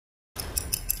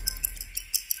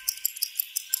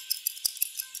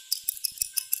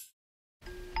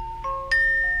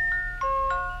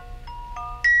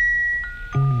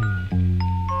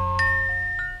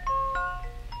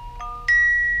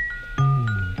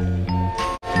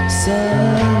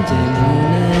Sunday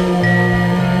morning,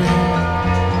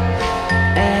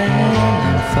 and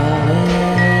I'm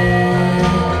falling.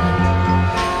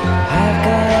 I've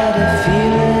got a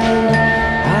feeling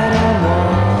I don't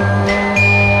want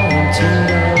to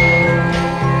know.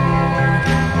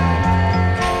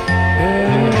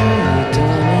 Early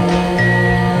dawning,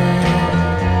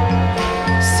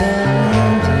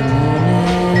 Sunday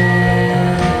morning.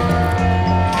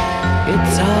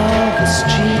 It's all the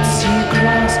streets you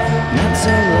crossed not so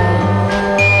long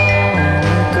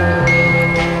ago.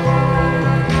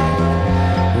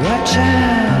 Watch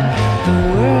out, the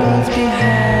world's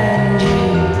behind you.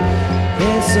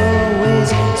 There's always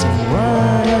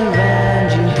someone around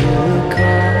you who will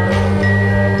call.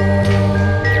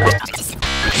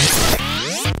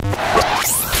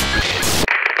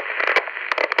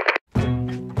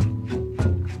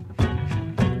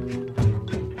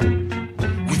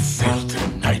 We sailed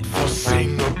tonight for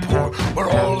Singapore, where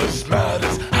all is mad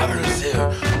as hatters here.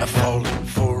 I've fallen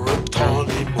for a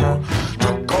tawny moor,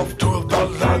 took off to the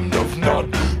land of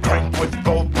Nod, drank with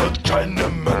both the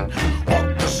Chinamen,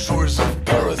 walked the shores of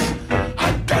Paris.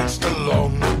 I danced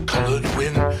along the colored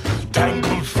wind,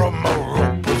 tangled from a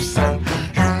rope of sand.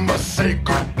 You must say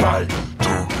goodbye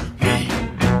to me.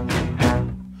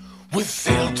 We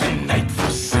sailed tonight for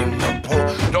Singapore.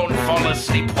 Don't fall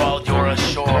asleep while you're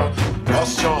ashore.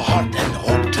 Cross your heart and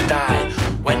hope to die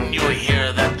when you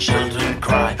hear that children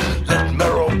cry. Let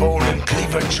marrowbone and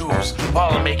cleaver choose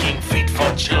while making feet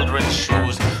for children's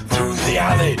shoes. Through the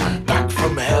alley, back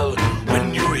from hell,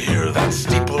 when you hear that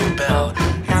steeple bell,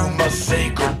 you must say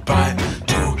goodbye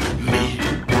to me.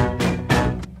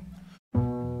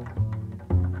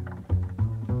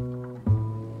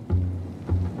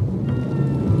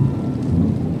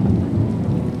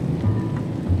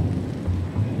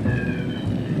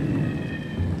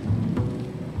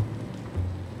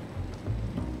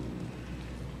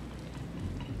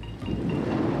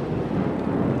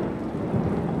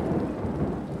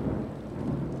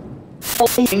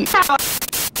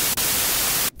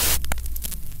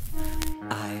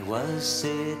 I was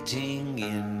sitting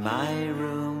in my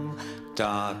room,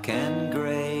 dark and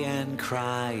grey and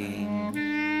crying.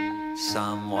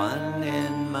 Someone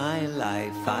in my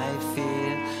life, I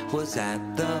fear, was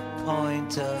at the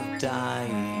point of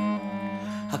dying.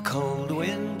 A cold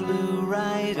wind blew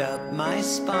right up my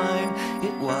spine.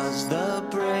 It was the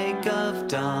break of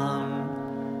dawn.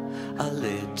 A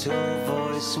little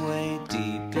voice way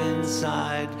deep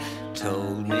inside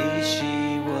told me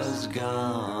she was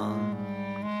gone.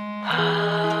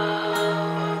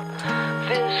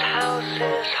 This house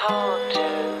is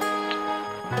haunted.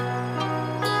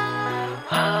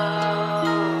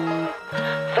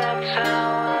 That's how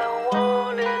I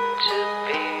want it to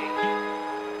be.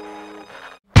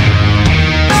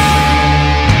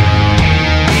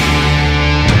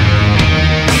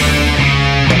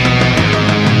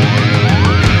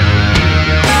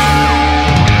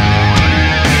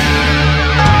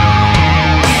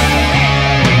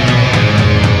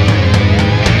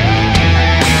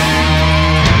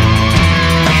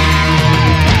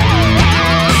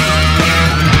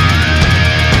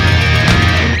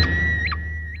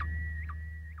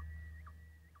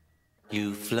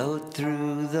 You float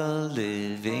through the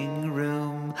living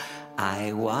room,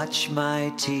 I watch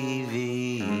my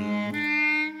TV.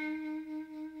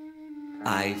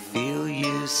 I feel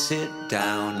you sit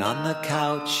down on the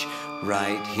couch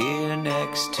right here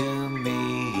next to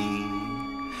me.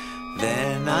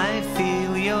 Then I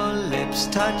feel your lips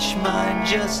touch mine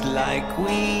just like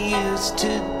we used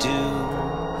to do.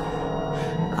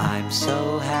 I'm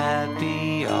so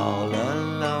happy all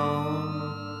alone,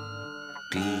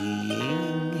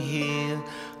 being here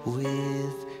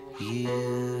with you.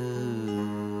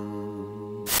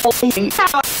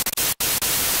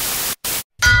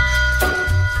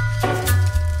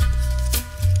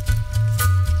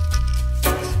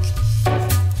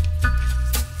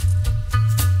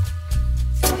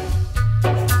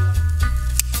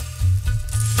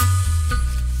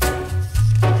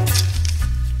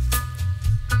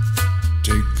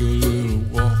 Take a little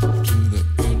walk to the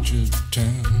edge of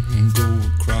town and go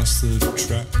across the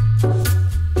track,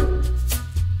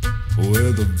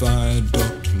 where the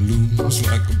viaduct looms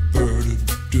like a bird of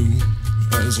doom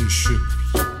as it ships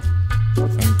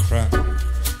and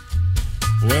cracks,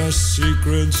 where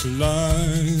secrets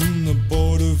lie in the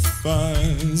border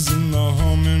fires and the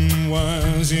humming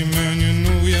wires. Yeah, man, you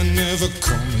know you're never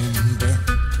coming back.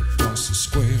 Across the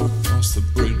square, across the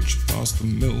bridge, across the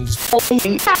mills.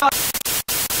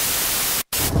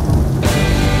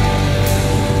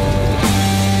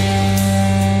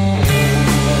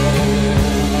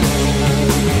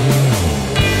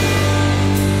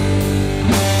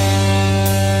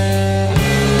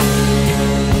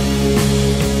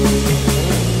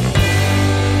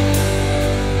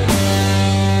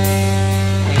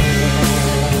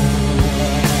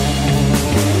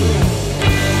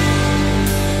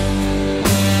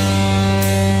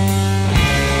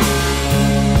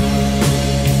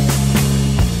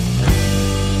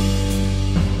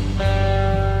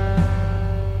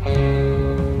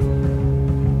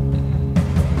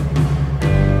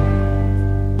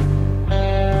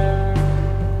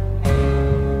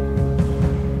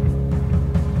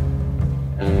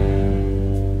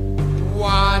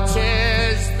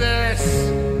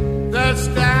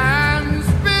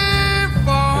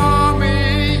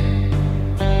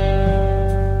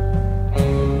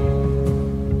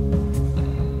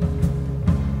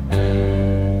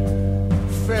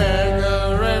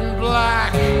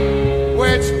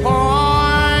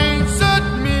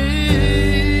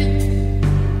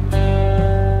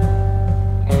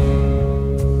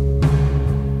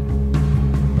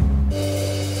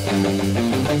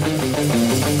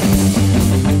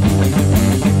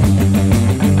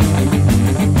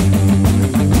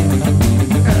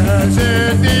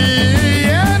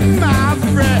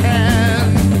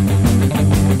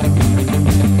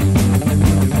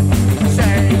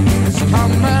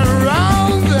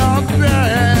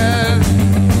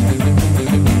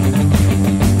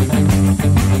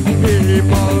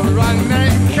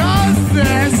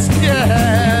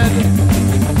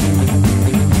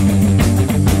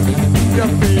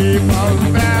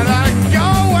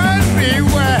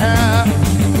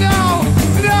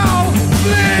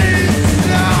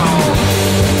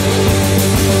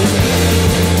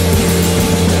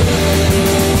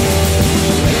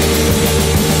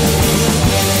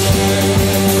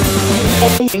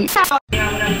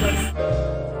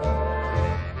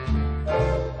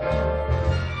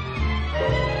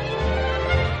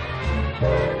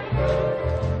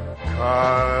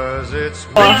 'cause it's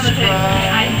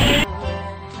witchcraft,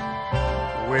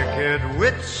 wicked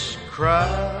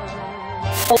witchcraft.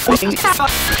 Oh,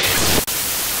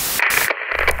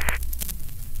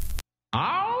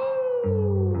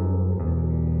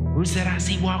 who's that I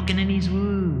see walking in these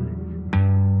woods?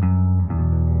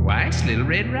 Why, it's Little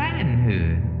Red Riding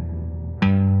Hood.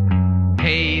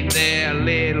 Hey there,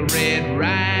 Little Red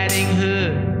Riding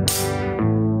Hood.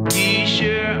 You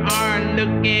sure are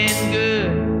looking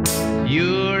good.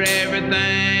 You're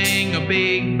everything a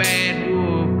big bad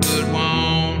wolf could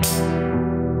want.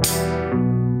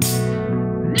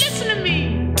 Listen to me,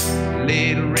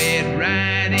 Little Red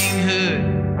Riding Hood.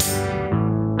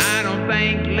 I don't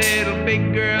think little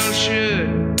big girls should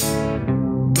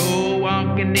go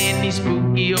walking in these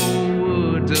spooky old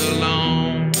woods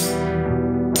alone.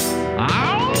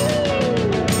 Oh,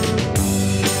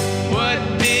 what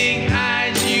big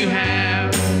eyes you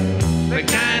have, the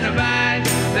kind of eyes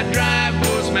that drive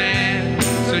wolves mad.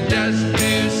 So just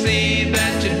to see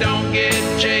that you don't get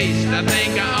chased, I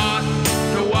think I ought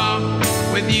to walk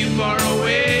with you for a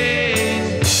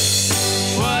ways.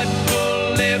 What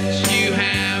full lips you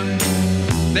have,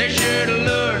 they're sure to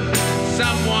lure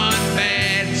someone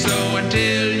bad. So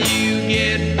until you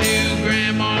get to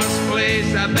Grandma's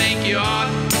place, I think you ought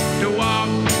to walk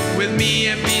with me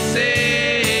and be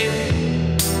safe.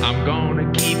 I'm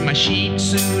gonna keep my sheep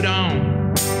suit on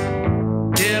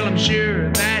till I'm sure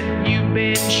that you've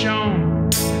been shown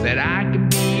that I can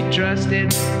be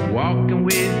trusted walking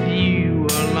with you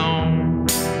alone.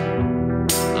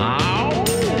 Oh,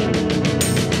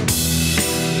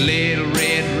 Little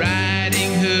Red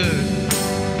Riding Hood,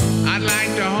 I'd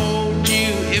like to hold you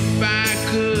if I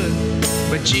could,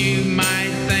 but you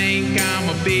might think I'm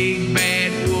a big bad